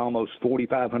 Thrown for almost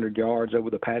 4,500 yards over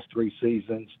the past 3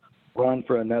 seasons. Run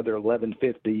for another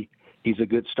 1,150. He's a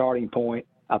good starting point.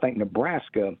 I think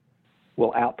Nebraska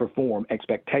will outperform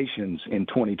expectations in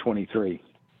 2023.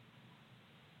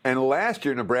 And last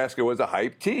year, Nebraska was a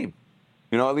hyped team,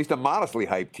 at least a modestly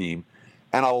hyped team.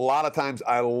 And a lot of times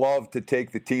I love to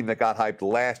take the team that got hyped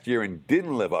last year and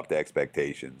didn't live up to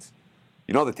expectations.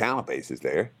 The talent base is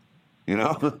there. They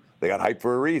got hyped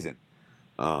for a reason.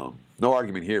 No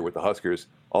argument here with the Huskers,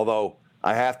 although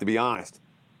I have to be honest.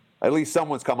 At least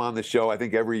someone's come on this show, I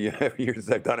think, every year since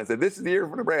I've done it, said, this is the year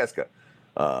for Nebraska.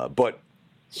 But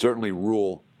certainly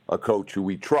Rule, a coach who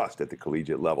we trust at the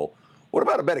collegiate level. What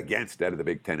about a bet against out of the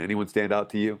Big Ten? Anyone stand out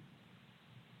to you?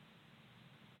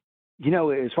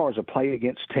 As far as a play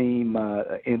against team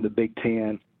in the Big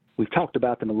Ten, we've talked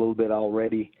about them a little bit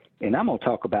already, and I'm going to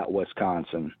talk about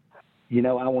Wisconsin.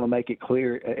 I want to make it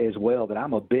clear as well that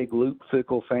I'm a big Luke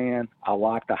Fickell fan. I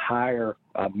like the higher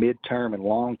midterm and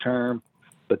long-term,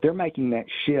 but they're making that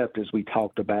shift, as we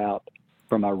talked about,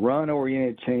 from a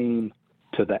run-oriented team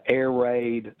to the air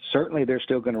raid. Certainly they're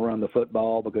still going to run the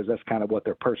football because that's kind of what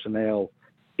their personnel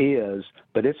is,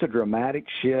 but it's a dramatic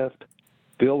shift.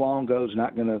 Phil Longo's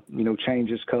not going to, change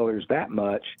his colors that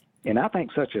much. And I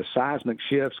think such a seismic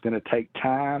shift's going to take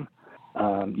time,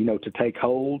 to take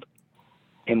hold.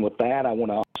 And with that, I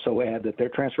want to also add that their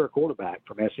transfer quarterback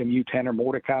from SMU, Tanner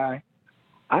Mordecai,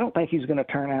 I don't think he's going to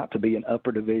turn out to be an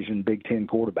upper division Big Ten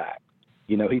quarterback.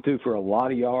 He threw for a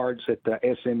lot of yards at the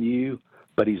SMU,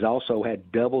 but he's also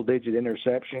had double-digit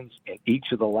interceptions in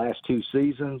each of the last 2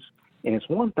 seasons. And it's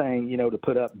one thing, to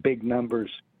put up big numbers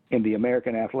in the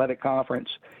American Athletic Conference.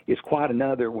 It's quite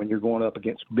another when you're going up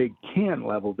against Big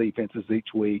Ten-level defenses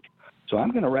each week. So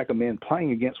I'm going to recommend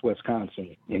playing against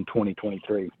Wisconsin in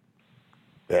 2023.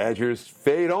 Badgers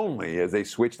fade only as they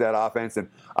switch that offense. And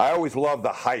I always love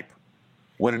the hype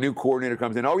when a new coordinator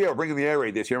comes in. Oh, yeah, we're bringing the air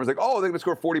raid this year. And I was like, they're going to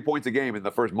score 40 points a game. In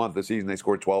the first month of the season, they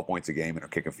scored 12 points a game and are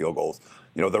kicking field goals.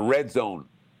 The red zone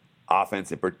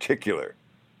offense in particular,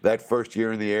 that first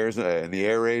year in the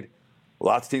air raid,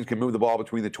 lots of teams can move the ball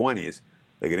between the 20s.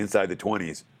 They get inside the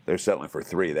 20s. They're settling for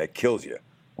 3. That kills you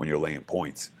when you're laying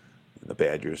points. And the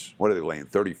Badgers, what are they laying?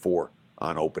 34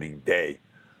 on opening day.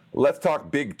 Let's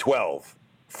talk Big 12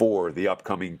 for the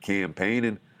upcoming campaign.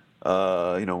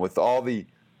 And, with all the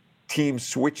teams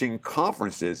switching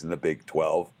conferences in the Big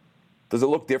 12, does it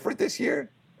look different this year?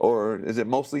 Or is it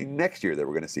mostly next year that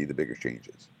we're going to see the bigger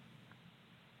changes?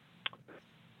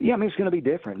 Yeah, I mean, it's going to be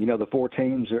different. The 4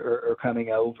 teams are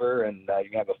coming over, and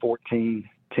you have a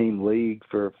 14-team league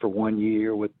for 1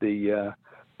 year with the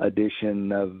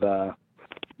addition of,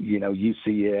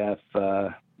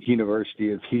 UCF,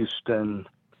 University of Houston,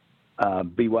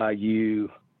 BYU,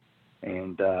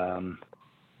 and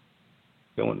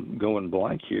going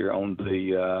blank here on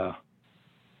the.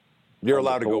 You're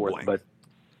allowed to go blank. But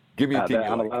give me a team.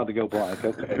 I'm allowed to go blank.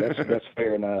 Okay, that's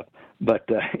fair enough. But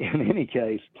in any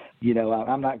case,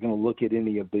 I'm not going to look at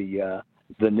any of the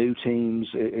new teams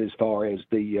as far as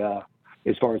the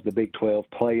Big 12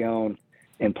 play on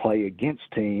and play against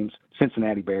teams.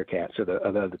 Cincinnati Bearcats are the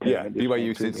other team. Yeah,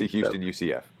 BYU, Cincy, Houston,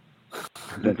 UCF.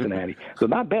 Cincinnati. So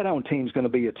my bet on team is going to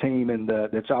be a team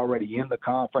that's already in the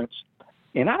conference.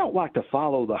 And I don't like to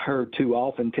follow the herd too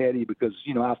often, Teddy, because,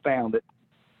 I found that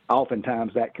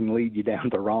oftentimes that can lead you down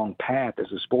the wrong path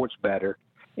as a sports bettor.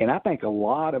 And I think a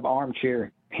lot of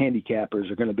armchair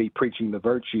handicappers are going to be preaching the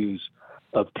virtues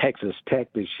of Texas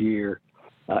Tech this year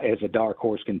as a dark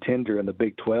horse contender in the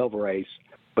Big 12 race.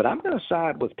 But I'm going to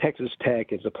side with Texas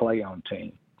Tech as a play-on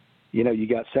team. You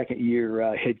got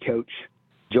second-year head coach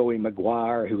Joey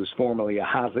McGuire, who was formerly a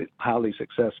highly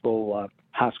successful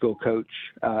high school coach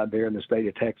there in the state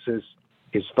of Texas.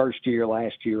 His first year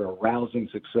last year, a rousing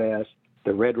success.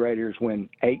 The Red Raiders win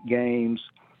 8 games.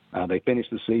 They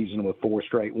finished the season with 4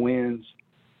 straight wins.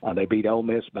 They beat Ole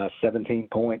Miss by 17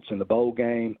 points in the bowl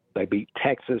game. They beat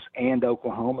Texas and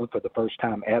Oklahoma for the first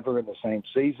time ever in the same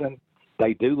season.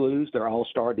 They do lose their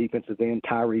all-star defensive end,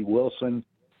 Tyree Wilson,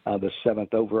 the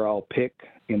 7th overall pick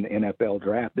in the NFL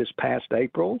draft this past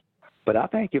April. But I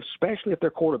think especially if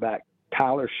their quarterback,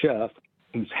 Tyler Shuff,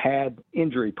 who's had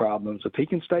injury problems, if he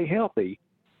can stay healthy,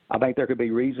 I think there could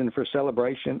be reason for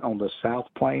celebration on the South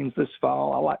Plains this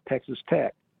fall. I like Texas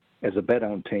Tech as a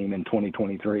bet-on team in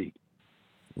 2023.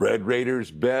 Red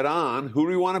Raiders bet on. Who do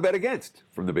we want to bet against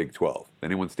from the Big 12?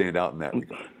 Anyone stand out in that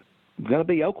regard? Going to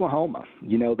be Oklahoma.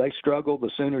 They struggled.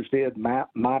 The Sooners did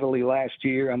mightily last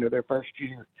year under their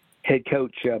first-year head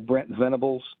coach, Brent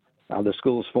Venables, the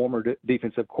school's former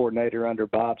defensive coordinator under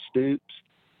Bob Stoops.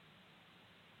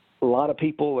 A lot of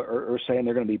people are saying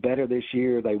they're going to be better this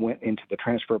year. They went into the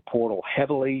transfer portal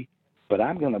heavily, but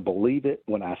I'm going to believe it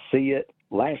when I see it.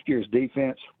 Last year's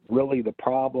defense, really the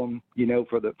problem,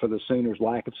 for the Sooners'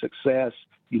 lack of success.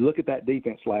 You look at that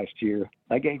defense last year,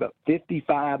 they gave up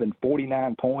 55 and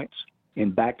 49 points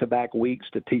in back-to-back weeks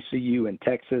to TCU and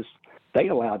Texas. They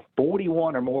allowed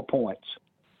 41 or more points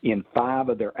in 5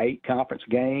 of their 8 conference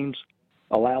games,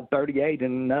 allowed 38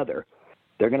 in another.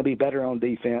 They're going to be better on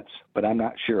defense, but I'm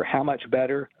not sure how much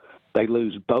better. They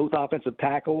lose both offensive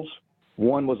tackles.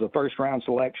 One was a first-round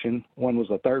selection. One was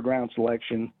a third-round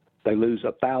selection. They lose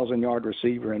a 1,000-yard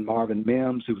receiver in Marvin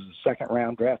Mims, who was a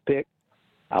second-round draft pick.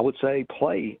 I would say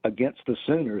play against the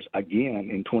Sooners again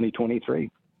in 2023.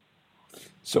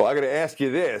 So I got to ask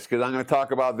you this, because I'm going to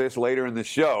talk about this later in the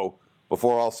show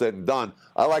before all said and done.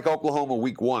 I like Oklahoma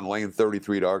week 1, laying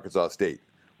 33 to Arkansas State.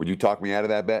 Would you talk me out of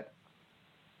that bet?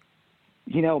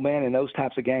 Man, in those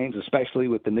types of games, especially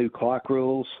with the new clock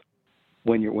rules,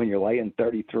 when you're laying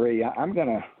 33, I'm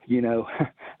gonna,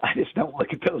 I just don't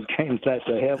look at those games that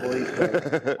heavily.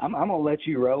 So I'm gonna let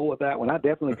you roll with that one. I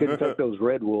definitely couldn't take those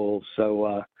Red Wolves,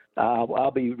 so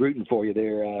I'll be rooting for you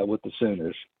there with the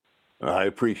Sooners. I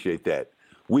appreciate that.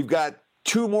 We've got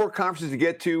 2 more conferences to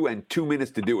get to and 2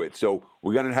 minutes to do it, so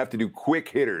we're gonna have to do quick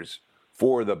hitters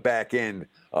for the back end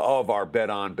of our bet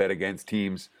on, bet against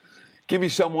teams. Give me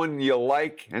someone you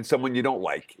like and someone you don't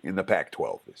like in the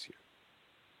Pac-12 this year.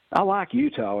 I like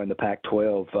Utah in the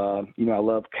Pac-12. I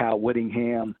love Kyle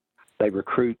Whittingham. They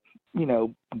recruit,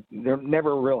 they're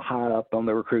never real high up on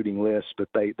the recruiting list, but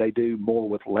they do more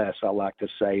with less, I like to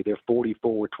say. They're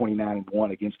 44,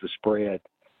 29-1 against the spread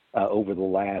over the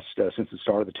last, since the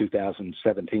start of the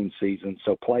 2017 season.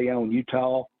 So play on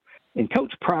Utah. And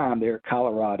Coach Prime there at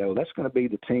Colorado, that's going to be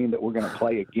the team that we're going to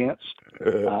play against.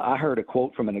 I heard a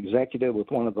quote from an executive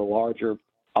with one of the larger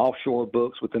offshore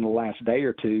books within the last day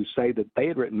or two say that they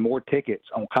had written more tickets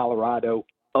on Colorado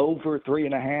over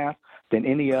 3.5 than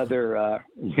any other,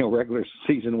 regular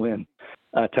season win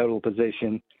total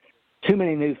position. Too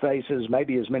many new faces,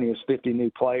 maybe as many as 50 new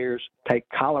players. Take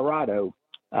Colorado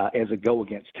as a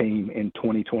go-against team in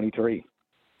 2023.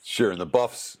 Sure, and the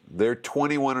Buffs, they're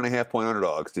 21.5-point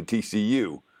underdogs to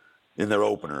TCU in their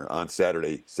opener on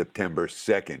Saturday, September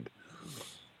 2nd.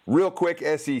 Real quick,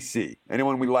 SEC.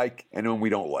 Anyone we like, anyone we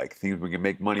don't like. Things we can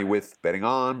make money with, betting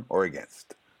on or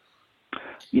against.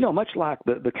 Much like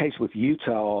the case with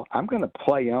Utah, I'm going to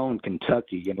play on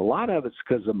Kentucky, and a lot of it's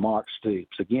because of Mark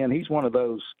Stoops. Again, he's one of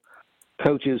those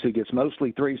coaches who gets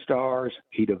mostly 3 stars.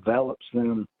 He develops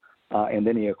them, and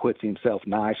then he acquits himself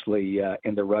nicely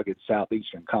in the rugged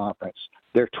Southeastern Conference.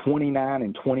 They're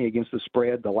 29-20 against the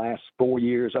spread the last 4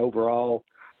 years overall.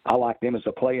 I like them as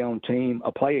a play-on team.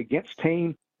 A play-against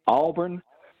team, Auburn,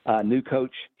 new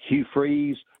coach Hugh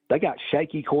Freeze. They got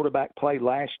shaky quarterback play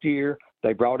last year.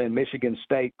 They brought in Michigan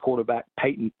State quarterback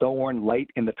Peyton Thorne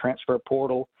late in the transfer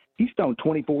portal. He's thrown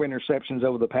 24 interceptions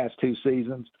over the past 2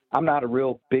 seasons. I'm not a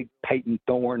real big Peyton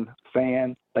Thorne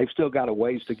fan. They've still got a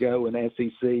ways to go in the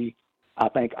SEC. I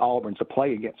think Auburn's a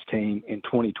play-against team in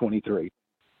 2023.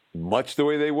 Much the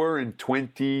way they were in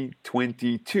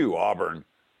 2022. Auburn,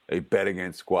 a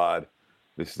bet-against squad.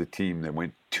 This is a team that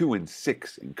went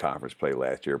 2-6 in conference play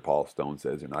last year. Paul Stone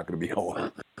says they're not going to be a whole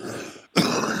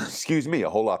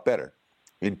lot better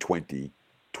in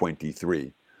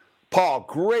 2023. Paul,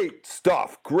 great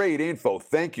stuff, great info.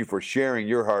 Thank you for sharing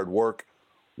your hard work.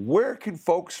 Where can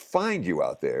folks find you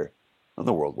out there on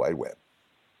the World Wide Web?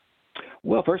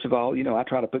 Well, first of all, I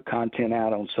try to put content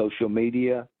out on social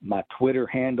media. My Twitter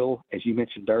handle, as you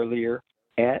mentioned earlier,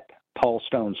 at Paul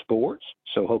Stone Sports.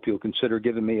 So hope you'll consider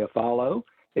giving me a follow.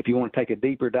 If you want to take a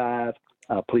deeper dive,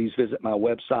 please visit my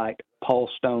website,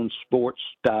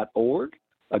 paulstonesports.org.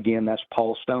 Again, that's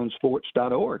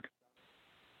paulstonesports.org.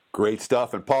 Great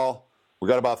stuff. And Paul, we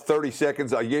got about 30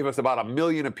 seconds. You gave us about 1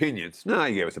 million opinions. No,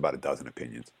 you gave us about a dozen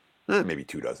opinions. Maybe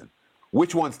 2 dozen.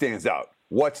 Which one stands out?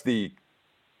 What's the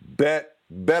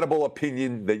bettable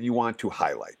opinion that you want to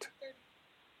highlight?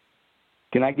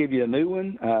 Can I give you a new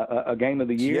one, a game of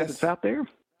the year that's out there?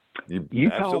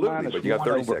 Utah minus 1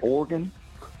 over Oregon.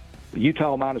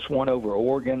 Utah minus 1 over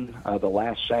Oregon the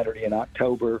last Saturday in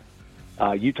October.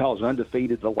 Utah's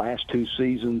undefeated the last 2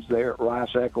 seasons there at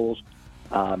Rice-Eccles.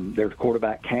 Their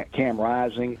quarterback, Cam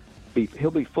Rising,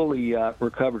 he'll be fully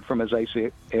recovered from his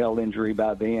ACL injury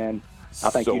by then. I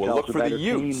think Utah's a better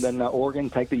team than Oregon.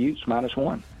 Take the Utes minus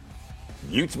 1.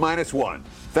 Utes minus 1.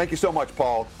 Thank you so much,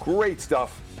 Paul. Great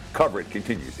stuff. Coverage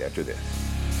continues after this.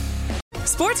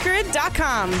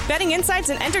 SportsGrid.com. Betting insights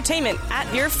and entertainment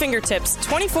at your fingertips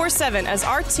 24/7 as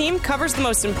our team covers the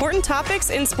most important topics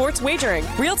in sports wagering.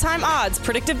 Real-time odds,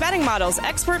 predictive betting models,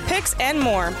 expert picks, and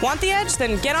more. Want the edge?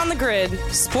 Then get on the grid.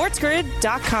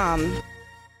 SportsGrid.com.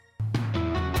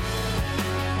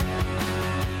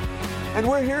 And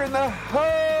we're here in the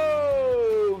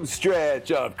home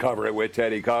stretch of Cover It with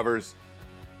Teddy Covers.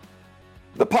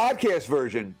 The podcast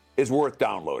version is worth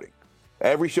downloading.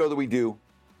 Every show that we do,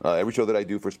 every show that I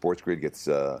do for Sports Grid gets,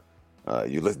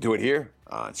 you listen to it here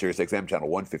on SiriusXM channel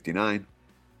 159.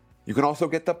 You can also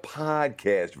get the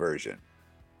podcast version.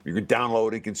 You can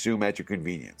download and consume at your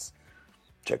convenience.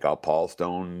 Check out Paul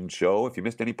Stone's show if you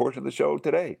missed any portion of the show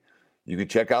today. You can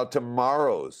check out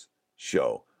tomorrow's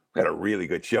show. We had a really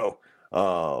good show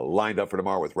lined up for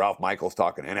tomorrow with Ralph Michaels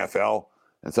talking NFL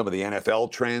and some of the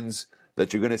NFL trends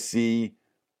that you're going to see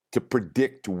to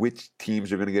predict which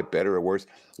teams are going to get better or worse.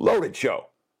 Loaded show.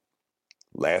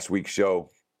 Last week's show,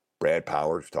 Brad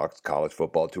Powers talks college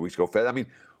football 2 weeks ago. I mean,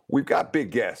 we've got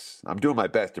big guests. I'm doing my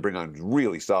best to bring on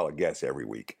really solid guests every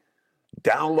week.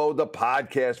 Download the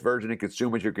podcast version and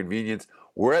consume at your convenience.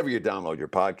 Wherever you download your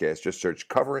podcast, just search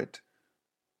Cover It.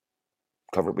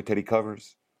 Cover It with Teddy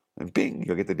Covers. And bing,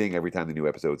 you'll get the ding every time the new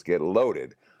episodes get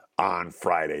loaded on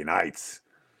Friday nights.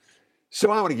 So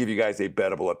I want to give you guys a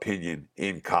bettable opinion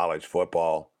in college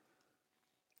football.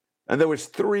 And there was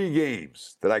 3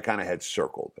 games that I kind of had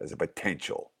circled as a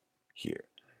potential here.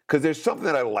 Because there's something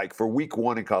that I like for week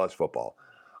 1 in college football.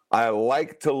 I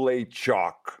like to lay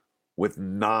chalk with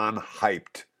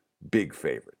non-hyped big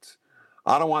favorites.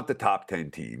 I don't want the top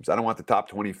 10 teams. I don't want the top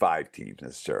 25 teams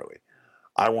necessarily.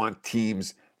 I want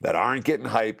teams that aren't getting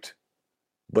hyped,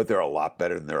 but they're a lot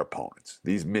better than their opponents.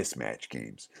 These mismatch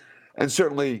games. And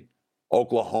certainly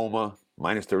Oklahoma,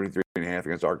 minus 33.5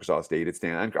 against Arkansas State.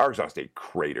 Arkansas State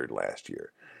cratered last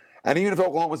year. And even if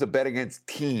Oklahoma was a bet against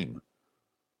team,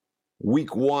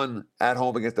 week 1 at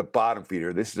home against a bottom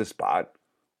feeder, this is a spot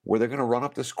where they're going to run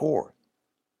up the score.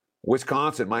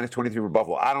 Wisconsin, minus 23 for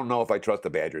Buffalo. I don't know if I trust the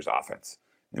Badgers offense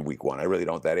in week 1. I really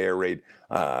don't. That air raid,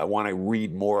 I want to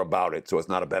read more about it, so it's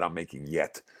not a bet I'm making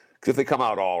yet. Because if they come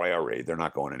out all air raid, they're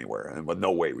not going anywhere, and with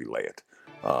no way we lay it.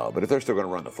 But if they're still going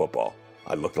to run the football,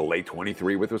 I'd look to lay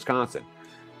 23 with Wisconsin.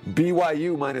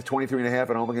 BYU, minus 23.5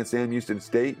 at home against Sam Houston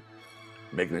State,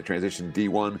 making the transition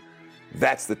D1.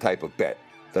 That's the type of bet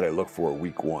that I look for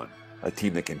week 1. A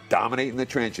team that can dominate in the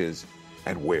trenches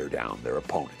and wear down their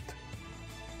opponent.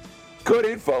 Good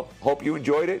info. Hope you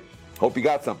enjoyed it. Hope you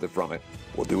got something from it.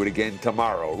 We'll do it again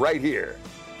tomorrow right here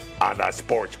on the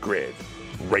Sports Grid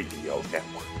Radio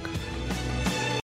Network.